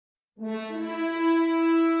You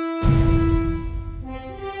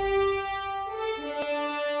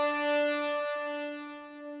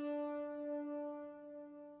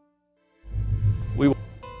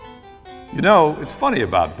know, it's funny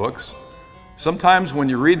about books. Sometimes when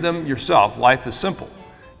you read them yourself, life is simple.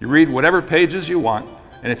 You read whatever pages you want,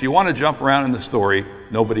 and if you want to jump around in the story,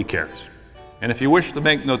 nobody cares. And if you wish to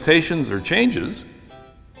make notations or changes,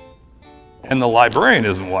 and the librarian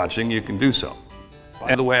isn't watching, you can do so.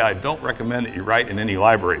 By the way, I don't recommend that you write in any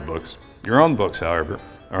library books. Your own books, however,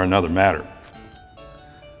 are another matter.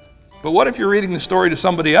 But what if you're reading the story to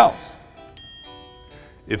somebody else?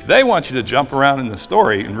 If they want you to jump around in the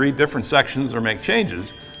story and read different sections or make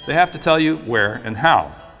changes, they have to tell you where and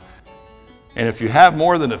how. And if you have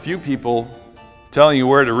more than a few people telling you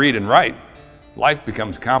where to read and write, life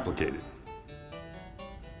becomes complicated.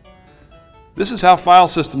 This is how file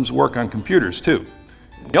systems work on computers too.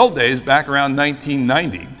 In the old days, back around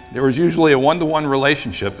 1990, there was usually a one-to-one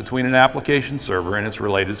relationship between an application server and its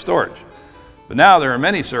related storage. But now there are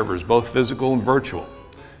many servers, both physical and virtual,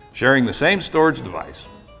 sharing the same storage device.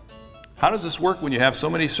 How does this work when you have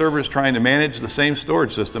so many servers trying to manage the same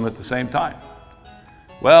storage system at the same time?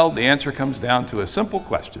 Well, the answer comes down to a simple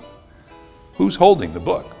question. Who's holding the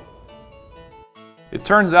book? It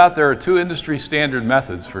turns out there are two industry standard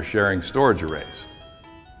methods for sharing storage arrays.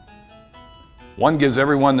 One gives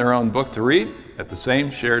everyone their own book to read at the same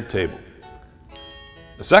shared table.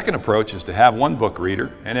 The second approach is to have one book reader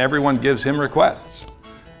and everyone gives him requests.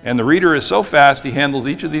 And the reader is so fast he handles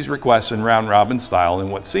each of these requests in round-robin style in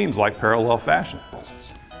what seems like parallel fashion.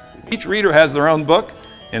 If each reader has their own book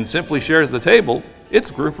and simply shares the table, it's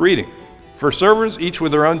group reading. For servers, each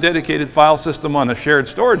with their own dedicated file system on a shared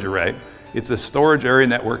storage array, it's a storage area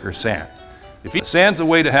network, or SAN. SAN's a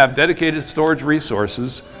way to have dedicated storage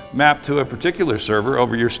resources mapped to a particular server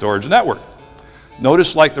over your storage network.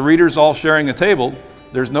 Notice, like the readers all sharing a table,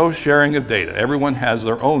 there's no sharing of data. Everyone has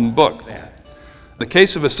their own book. In the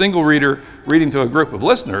case of a single reader reading to a group of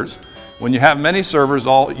listeners, when you have many servers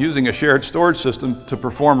all using a shared storage system to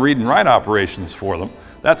perform read and write operations for them,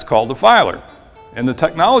 that's called a filer. And the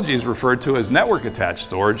technology is referred to as network attached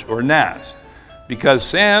storage, or NAS. Because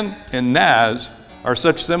SAN and NAS are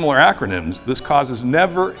such similar acronyms, this causes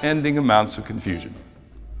never-ending amounts of confusion.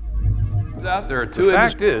 The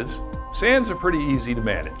fact is, SANs are pretty easy to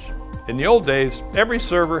manage. In the old days, every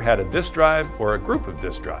server had a disk drive or a group of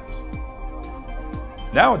disk drives.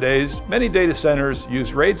 Nowadays, many data centers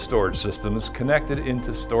use RAID storage systems connected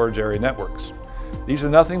into storage area networks. These are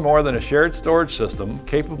nothing more than a shared storage system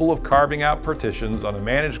capable of carving out partitions on a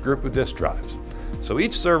managed group of disk drives. So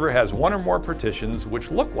each server has one or more partitions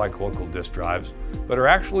which look like local disk drives, but are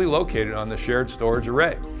actually located on the shared storage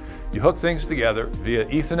array. You hook things together via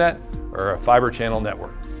Ethernet or a fiber channel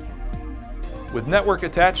network. With network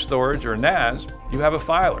attached storage, or NAS, you have a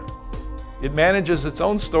filer. It manages its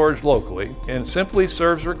own storage locally and simply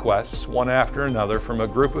serves requests one after another from a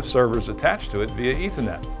group of servers attached to it via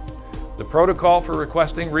Ethernet. The protocol for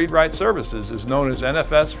requesting read-write services is known as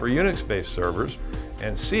NFS for Unix-based servers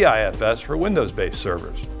and CIFS for Windows-based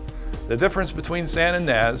servers. The difference between SAN and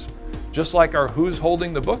NAS, just like our who's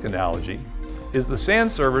holding the book analogy, is the SAN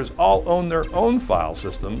servers all own their own file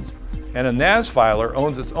systems, and a NAS filer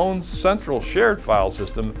owns its own central shared file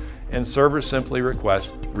system, and servers simply request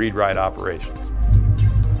read-write operations.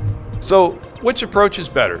 So, which approach is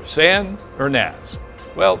better, SAN or NAS?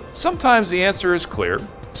 Well, sometimes the answer is clear.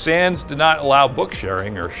 SANs do not allow book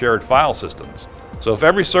sharing or shared file systems. So if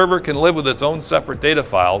every server can live with its own separate data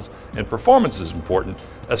files and performance is important,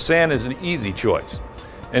 a SAN is an easy choice.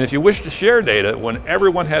 And if you wish to share data when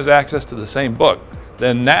everyone has access to the same book,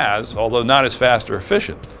 then NAS, although not as fast or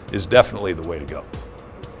efficient, is definitely the way to go.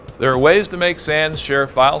 There are ways to make SANs share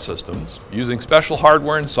file systems using special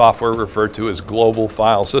hardware and software referred to as global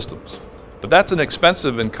file systems. But that's an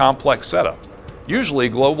expensive and complex setup. Usually,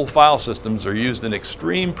 global file systems are used in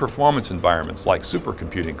extreme performance environments like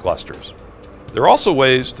supercomputing clusters. There are also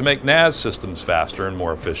ways to make NAS systems faster and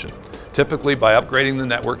more efficient, typically by upgrading the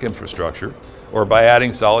network infrastructure or by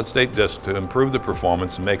adding solid-state disks to improve the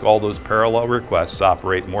performance and make all those parallel requests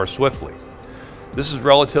operate more swiftly. This is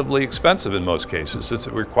relatively expensive in most cases since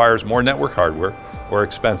it requires more network hardware or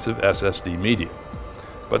expensive SSD media.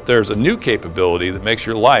 But there's a new capability that makes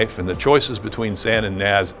your life and the choices between SAN and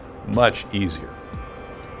NAS much easier.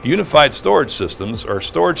 Unified storage systems are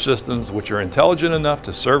storage systems which are intelligent enough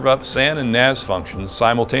to serve up SAN and NAS functions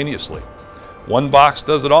simultaneously. One box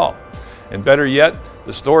does it all. And better yet,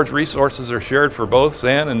 the storage resources are shared for both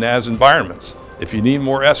SAN and NAS environments. If you need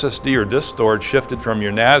more SSD or disk storage shifted from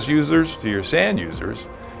your NAS users to your SAN users,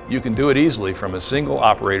 you can do it easily from a single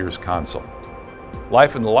operator's console.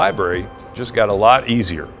 life in the library just got a lot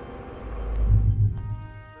easier.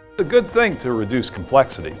 It's a good thing to reduce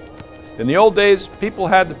complexity. In the old days, people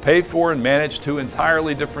had to pay for and manage two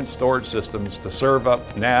entirely different storage systems to serve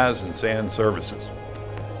up NAS and SAN services.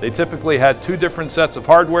 They typically had two different sets of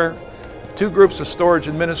hardware, two groups of storage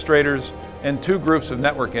administrators, and two groups of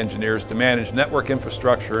network engineers to manage network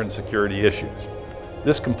infrastructure and security issues.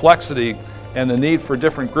 This complexity and the need for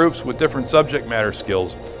different groups with different subject matter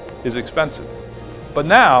skills is expensive. But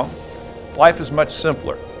now, life is much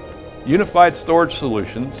simpler. Unified storage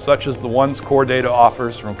solutions, such as the ones Core Data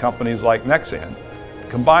offers from companies like Nexan,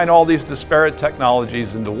 combine all these disparate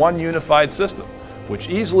technologies into one unified system, which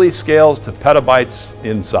easily scales to petabytes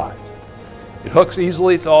in size. It hooks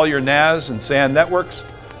easily to all your NAS and SAN networks,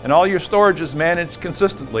 and all your storage is managed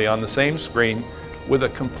consistently on the same screen with a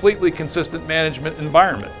completely consistent management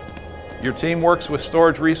environment. Your team works with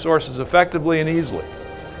storage resources effectively and easily.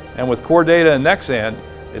 And with Core Data and Nexan,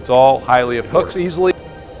 it's all highly affordable. Hooks easily.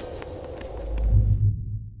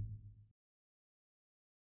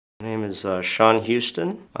 My name is Sean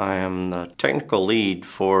Houston. I am the technical lead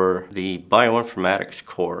for the bioinformatics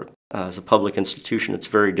core. As a public institution, it's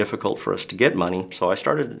very difficult for us to get money, so I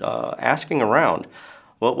started asking around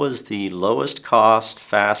what was the lowest cost,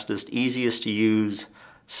 fastest, easiest to use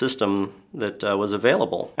system that was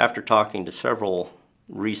available. After talking to several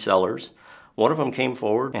resellers, one of them came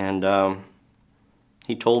forward and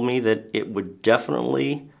he told me that it would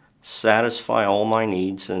definitely satisfy all my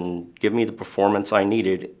needs and give me the performance I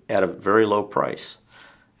needed at a very low price.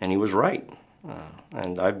 And he was right.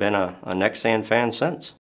 And I've been a Nexan fan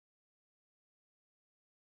since.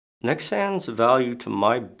 Nexan's value to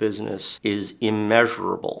my business is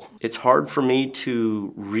immeasurable. It's hard for me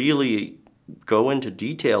to really go into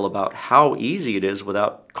detail about how easy it is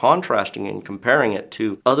without contrasting and comparing it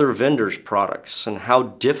to other vendors' products and how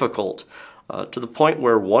difficult, to the point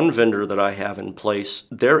where one vendor that I have in place,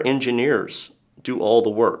 their engineers do all the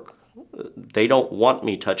work. They don't want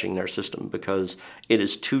me touching their system because it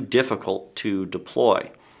is too difficult to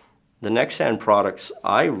deploy. The Nexan products,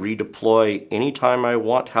 I redeploy anytime I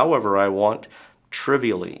want, however I want,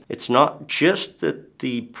 trivially. It's not just that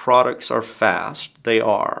the products are fast, they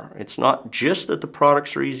are. It's not just that the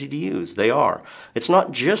products are easy to use, they are. It's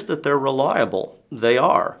not just that they're reliable, they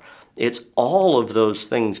are. It's all of those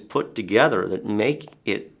things put together that make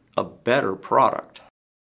it a better product.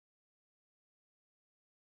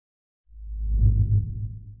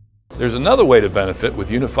 There's another way to benefit with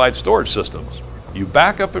unified storage systems. You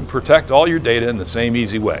back up and protect all your data in the same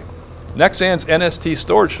easy way. Nexan's NST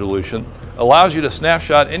storage solution allows you to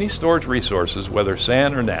snapshot any storage resources, whether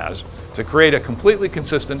SAN or NAS, to create a completely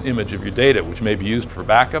consistent image of your data, which may be used for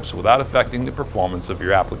backups without affecting the performance of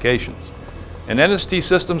your applications. And NST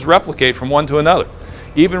systems replicate from one to another,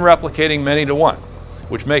 even replicating many to one,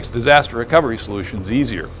 which makes disaster recovery solutions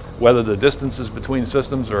easier, whether the distances between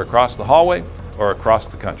systems are across the hallway or across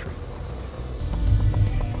the country.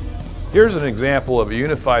 Here's an example of a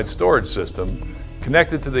unified storage system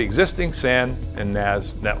connected to the existing SAN and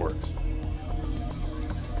NAS networks.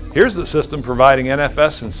 Here's the system providing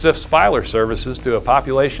NFS and CIFS filer services to a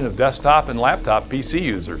population of desktop and laptop PC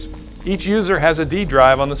users. Each user has a D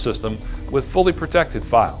drive on the system with fully protected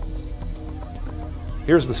files.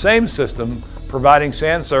 Here's the same system providing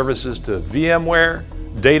SAN services to VMware,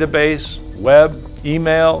 database, web,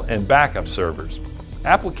 email, and backup servers.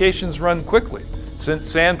 Applications run quickly, since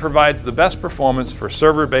SAN provides the best performance for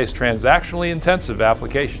server-based transactionally intensive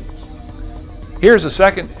applications. Here's a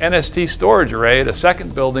second NST storage array at a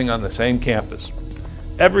second building on the same campus.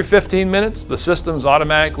 Every 15 minutes, the systems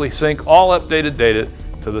automatically sync all updated data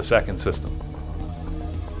to the second system.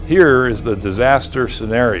 Here is the disaster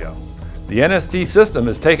scenario. The NST system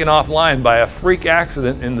is taken offline by a freak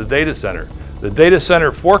accident in the data center. The data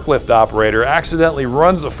center forklift operator accidentally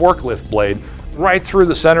runs a forklift blade right through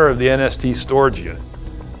the center of the NST storage unit.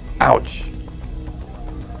 Ouch!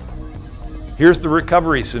 Here's the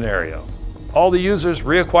recovery scenario. All the users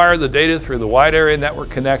reacquire the data through the wide area network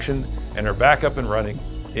connection and are back up and running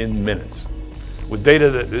in minutes, with data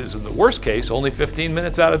that is, in the worst case, only 15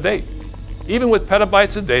 minutes out of date. Even with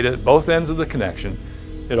petabytes of data at both ends of the connection,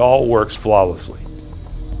 it all works flawlessly.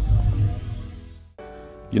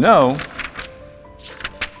 You know,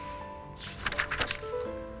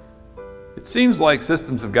 it seems like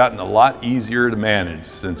systems have gotten a lot easier to manage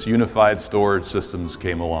since unified storage systems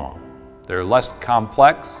came along. They're less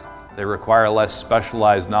complex, they require less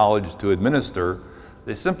specialized knowledge to administer,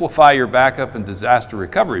 they simplify your backup and disaster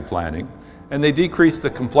recovery planning, and they decrease the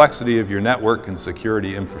complexity of your network and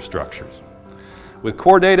security infrastructures. With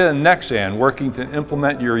Core Data and Nexan working to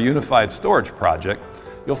implement your unified storage project,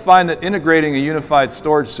 You'll find that integrating a unified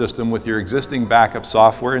storage system with your existing backup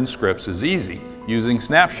software and scripts is easy using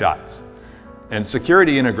snapshots. And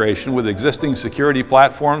security integration with existing security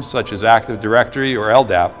platforms such as Active Directory or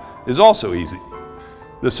LDAP is also easy.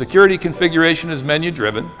 The security configuration is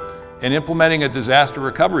menu-driven, and implementing a disaster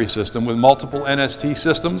recovery system with multiple NST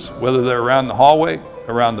systems, whether they're around the hallway,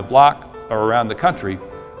 around the block, or around the country,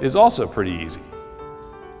 is also pretty easy.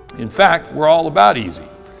 In fact, we're all about easy.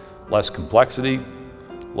 Less complexity,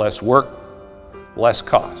 less work, less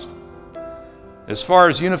cost. As far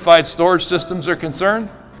as unified storage systems are concerned,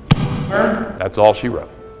 that's all she wrote.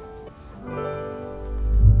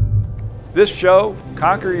 This show,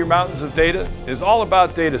 Conquer Your Mountains of Data, is all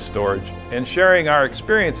about data storage and sharing our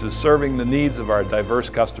experiences serving the needs of our diverse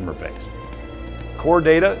customer base. Core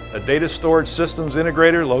Data, a data storage systems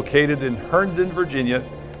integrator located in Herndon, Virginia,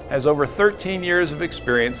 has over 13 years of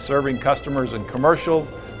experience serving customers in commercial,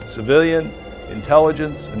 civilian,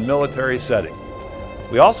 intelligence, and military settings.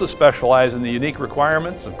 We also specialize in the unique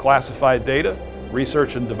requirements of classified data,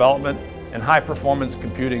 research and development, and high-performance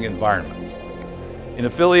computing environments. In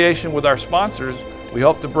affiliation with our sponsors, we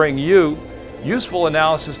hope to bring you useful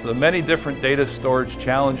analysis of the many different data storage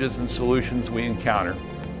challenges and solutions we encounter,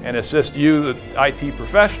 and assist you, the IT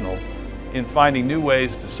professional, in finding new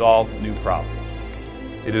ways to solve new problems.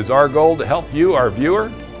 It is our goal to help you, our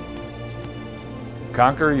viewer,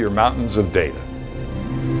 conquer your mountains of data.